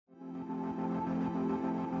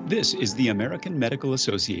This is the American Medical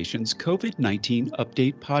Association's COVID-19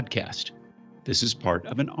 Update podcast. This is part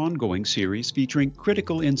of an ongoing series featuring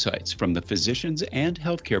critical insights from the physicians and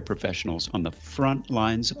healthcare professionals on the front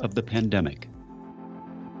lines of the pandemic.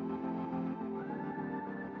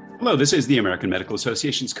 Hello, this is the American Medical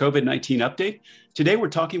Association's COVID-19 update. Today, we're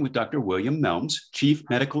talking with Dr. William Melms, Chief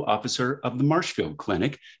Medical Officer of the Marshfield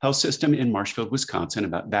Clinic Health System in Marshfield, Wisconsin,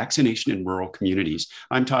 about vaccination in rural communities.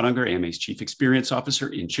 I'm Todd Unger, AMA's Chief Experience Officer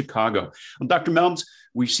in Chicago. Well, Dr. Melms,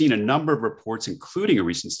 we've seen a number of reports, including a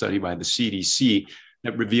recent study by the CDC,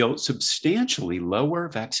 that reveal substantially lower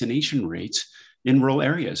vaccination rates in rural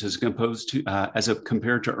areas as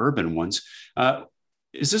compared to urban ones.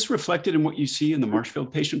 Is this reflected in what you see in the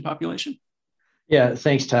Marshfield patient population? Yeah,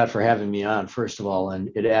 thanks, Todd, for having me on, first of all. And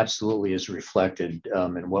it absolutely is reflected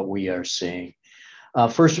in what we are seeing.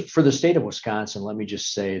 First, for the state of Wisconsin, let me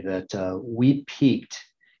just say that we peaked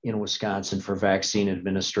in Wisconsin for vaccine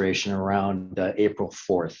administration around April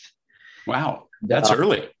 4th. Wow, that's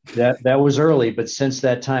early. That was early, but since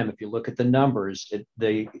that time, if you look at the numbers,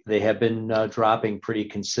 they have been dropping pretty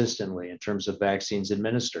consistently in terms of vaccines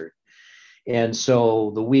administered. And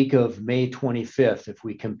so the week of May 25th, if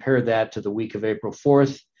we compare that to the week of April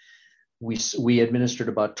 4th, we administered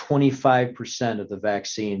about 25% of the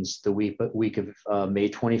vaccines the week of May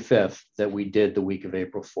 25th that we did the week of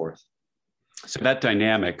April 4th. So that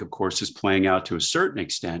dynamic, of course, is playing out to a certain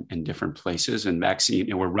extent in different places. And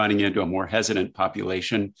we're running into a more hesitant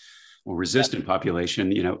population or resistant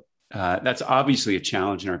population. That's obviously a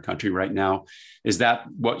challenge in our country right now. Is that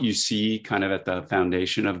what you see kind of at the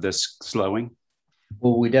foundation of this slowing?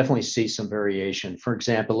 Well, we definitely see some variation. For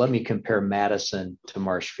example, let me compare Madison to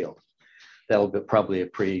Marshfield. That'll be probably a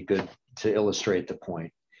pretty good to illustrate the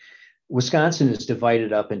point. Wisconsin is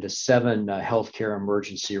divided up into 7 healthcare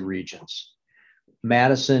emergency regions.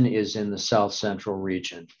 Madison is in the South Central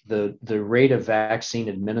region. The rate of vaccine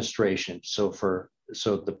administration, so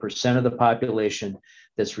the percent of the population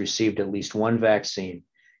that's received at least one vaccine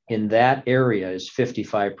in that area is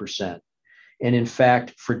 55%. And in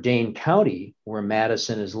fact, for Dane County, where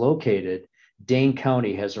Madison is located, Dane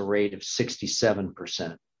County has a rate of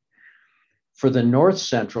 67%. For the North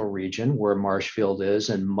Central region, where Marshfield is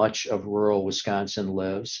and much of rural Wisconsin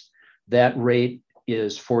lives, that rate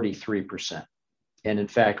is 43%. And in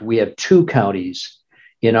fact, we have 2 counties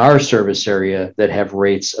in our service area that have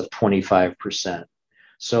rates of 25%.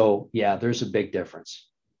 So yeah, there's a big difference.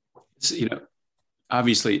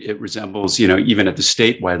 Obviously it resembles, even at the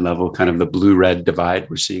statewide level, kind of the blue-red divide.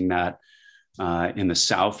 We're seeing that in the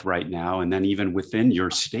South right now. And then even within your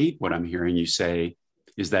state, what I'm hearing you say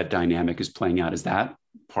is that dynamic is playing out. Is that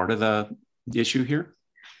part of the issue here?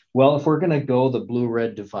 Well, if we're going to go the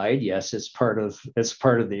blue-red divide, yes, it's part of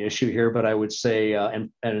the issue here. But I would say,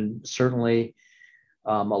 and certainly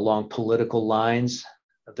along political lines,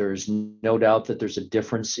 there's no doubt that there's a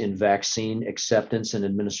difference in vaccine acceptance and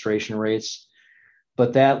administration rates,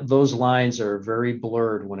 but those lines are very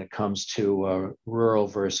blurred when it comes to rural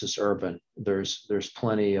versus urban. There's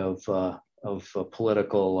plenty of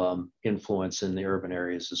political influence in the urban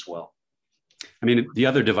areas as well. I mean, the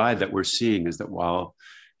other divide that we're seeing is that while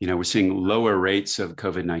we're seeing lower rates of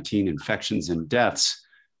COVID-19 infections and deaths,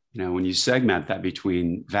 when you segment that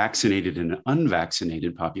between vaccinated and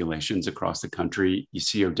unvaccinated populations across the country, you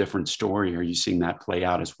see a different story. Are you seeing that play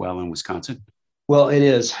out as well in Wisconsin? Well, it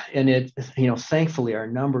is. And thankfully, our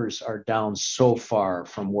numbers are down so far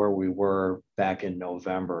from where we were back in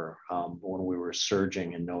November, when we were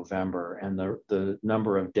surging in November. And the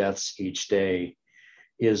number of deaths each day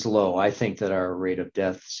is low. I think that our rate of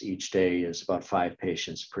deaths each day is about 5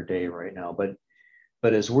 patients per day right now. But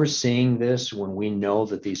as we're seeing this, when we know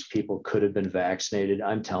that these people could have been vaccinated,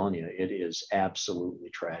 I'm telling you, it is absolutely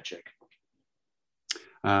tragic.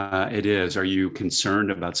 It is. Are you concerned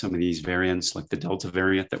about some of these variants, like the Delta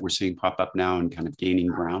variant that we're seeing pop up now and kind of gaining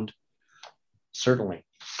ground? Certainly.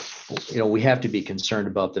 We have to be concerned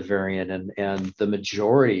about the variant, and the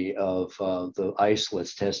majority of the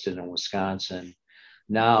isolates tested in Wisconsin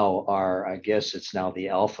now are, I guess it's now the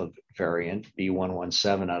Alpha variant,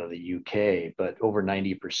 B117 out of the UK, but over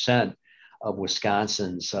 90% of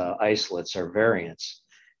Wisconsin's isolates are variants.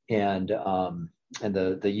 And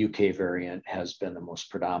the UK variant has been the most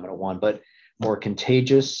predominant one, but more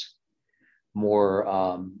contagious, more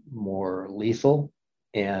lethal.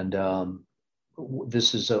 And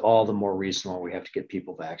this is all the more reason why we have to get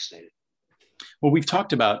people vaccinated. Well, we've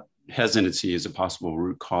talked about hesitancy as a possible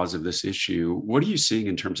root cause of this issue. What are you seeing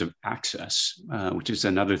in terms of access, which is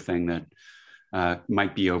another thing that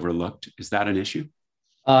might be overlooked? Is that an issue?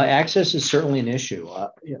 Access is certainly an issue.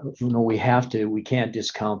 We can't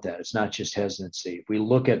discount that. It's not just hesitancy. If we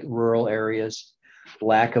look at rural areas,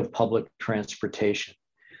 lack of public transportation,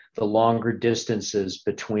 the longer distances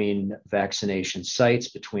between vaccination sites,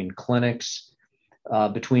 between clinics,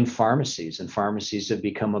 between pharmacies, and pharmacies have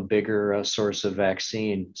become a bigger source of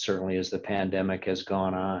vaccine, certainly as the pandemic has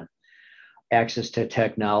gone on. Access to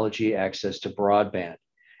technology, access to broadband.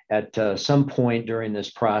 At some point during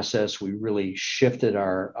this process, we really shifted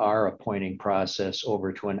our appointing process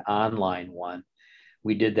over to an online one.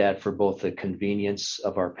 We did that for both the convenience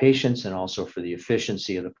of our patients and also for the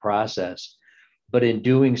efficiency of the process. But in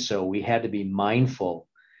doing so, we had to be mindful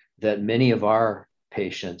that many of our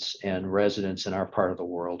patients and residents in our part of the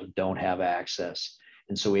world don't have access.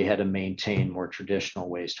 And so we had to maintain more traditional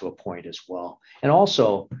ways to appoint as well. And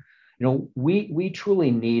also, we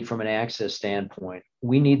truly need, from an access standpoint,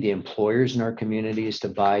 we need the employers in our communities to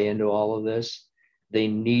buy into all of this. They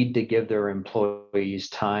need to give their employees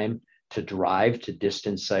time to drive to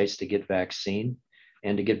distant sites to get vaccine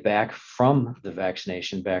and to get back from the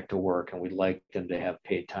vaccination back to work. And we'd like them to have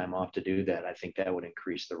paid time off to do that. I think that would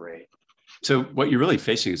increase the rate. So what you're really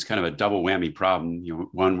facing is kind of a double whammy problem.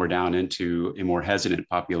 One, we're down into a more hesitant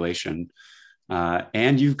population,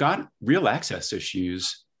 and you've got real access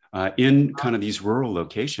issues in kind of these rural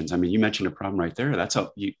locations. I mean, you mentioned a problem right there.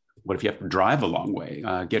 What if you have to drive a long way?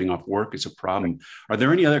 Getting off work is a problem. Are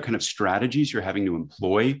there any other kind of strategies you're having to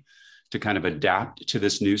employ to kind of adapt to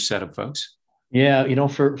this new set of folks? Yeah,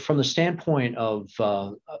 from the standpoint of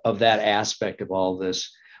that aspect of all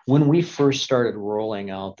this, when we first started rolling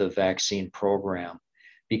out the vaccine program,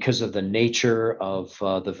 because of the nature of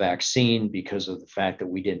the vaccine, because of the fact that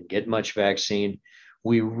we didn't get much vaccine,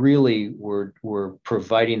 we really were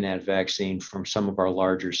providing that vaccine from some of our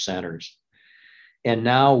larger centers. And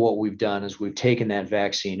now what we've done is we've taken that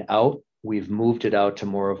vaccine out, we've moved it out to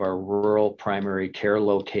more of our rural primary care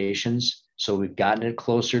locations. So we've gotten it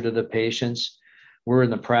closer to the patients. We're in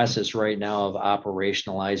the process right now of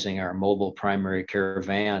operationalizing our mobile primary care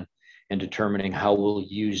van and determining how we'll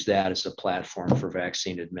use that as a platform for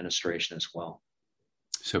vaccine administration as well.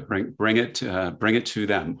 So bring it to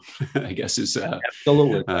them, I guess is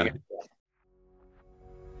absolutely.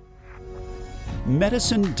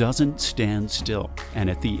 Medicine doesn't stand still,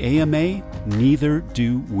 and at the AMA, neither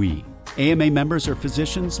do we. AMA members are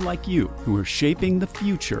physicians like you who are shaping the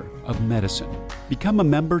future of medicine. Become a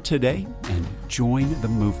member today and join the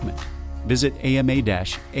movement. Visit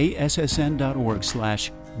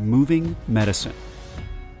ama-assn.org/movingmedicine.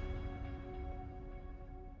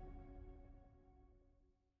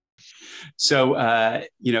 So,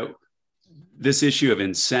 this issue of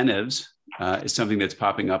incentives is something that's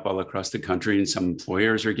popping up all across the country, and some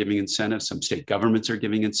employers are giving incentives, some state governments are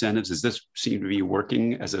giving incentives. Does this seem to be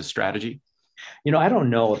working as a strategy? I don't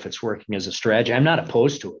know if it's working as a strategy. I'm not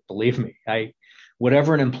opposed to it, believe me.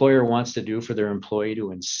 Whatever an employer wants to do for their employee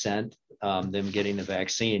to incent them getting the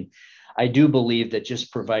vaccine, I do believe that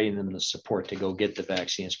just providing them the support to go get the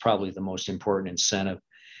vaccine is probably the most important incentive.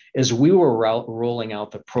 As we were rolling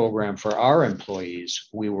out the program for our employees,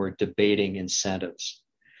 we were debating incentives.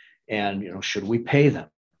 And, should we pay them?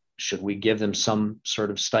 Should we give them some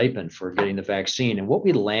sort of stipend for getting the vaccine? And what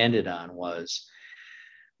we landed on was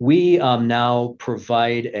we now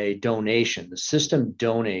provide a donation. The system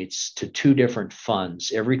donates to two different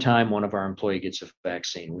funds every time one of our employees gets a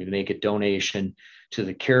vaccine. We make a donation to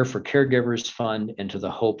the Care for Caregivers Fund and to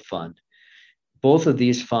the Hope Fund. Both of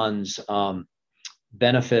these funds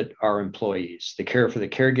benefit our employees. The Care for the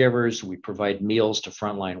Caregivers, we provide meals to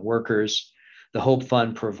frontline workers. The Hope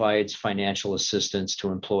Fund provides financial assistance to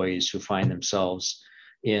employees who find themselves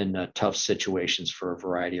in tough situations for a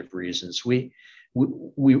variety of reasons. We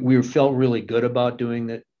felt really good about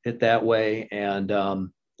doing it that way, and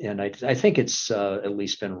I think it's at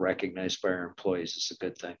least been recognized by our employees as a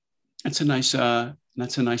good thing. That's a nice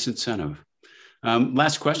incentive.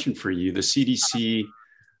 Last question for you: the CDC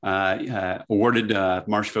awarded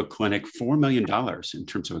Marshfield Clinic $4 million in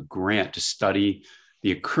terms of a grant to study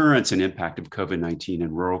the occurrence and impact of COVID-19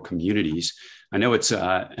 in rural communities. I know it's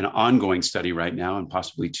an ongoing study right now and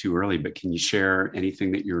possibly too early, but can you share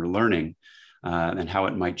anything that you're learning and how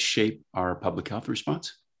it might shape our public health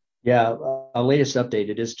response? Yeah, our latest update,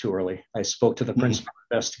 it is too early. I spoke to the principal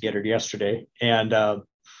investigator yesterday, and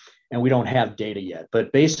we don't have data yet.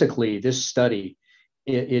 But basically, this study,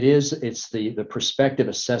 it's the prospective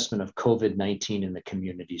assessment of COVID-19 in the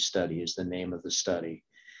community study is the name of the study.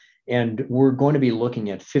 And we're going to be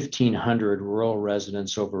looking at 1,500 rural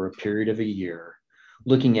residents over a period of a year,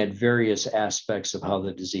 looking at various aspects of how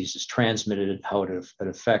the disease is transmitted, how it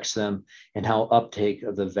affects them, and how uptake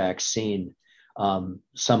of the vaccine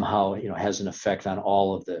somehow has an effect on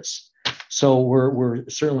all of this. So we're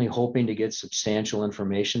certainly hoping to get substantial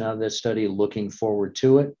information out of this study, looking forward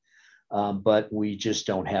to it, but we just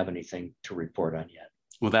don't have anything to report on yet.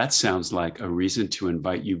 Well, that sounds like a reason to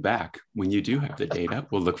invite you back when you do have the data.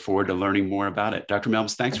 We'll look forward to learning more about it. Dr.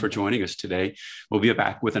 Melms, thanks for joining us today. We'll be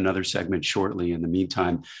back with another segment shortly. In the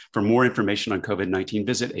meantime, for more information on COVID-19,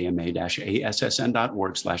 visit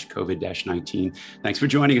ama-assn.org/COVID-19. Thanks for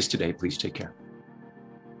joining us today. Please take care.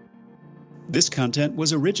 This content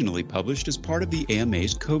was originally published as part of the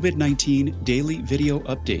AMA's COVID-19 daily video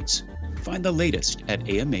updates. Find the latest at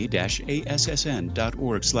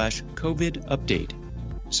ama-assn.org/COVID-update.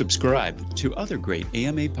 Subscribe to other great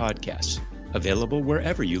AMA podcasts, available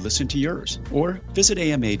wherever you listen to yours, or visit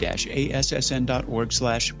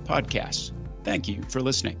ama-assn.org/podcasts. Thank you for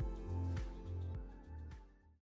listening.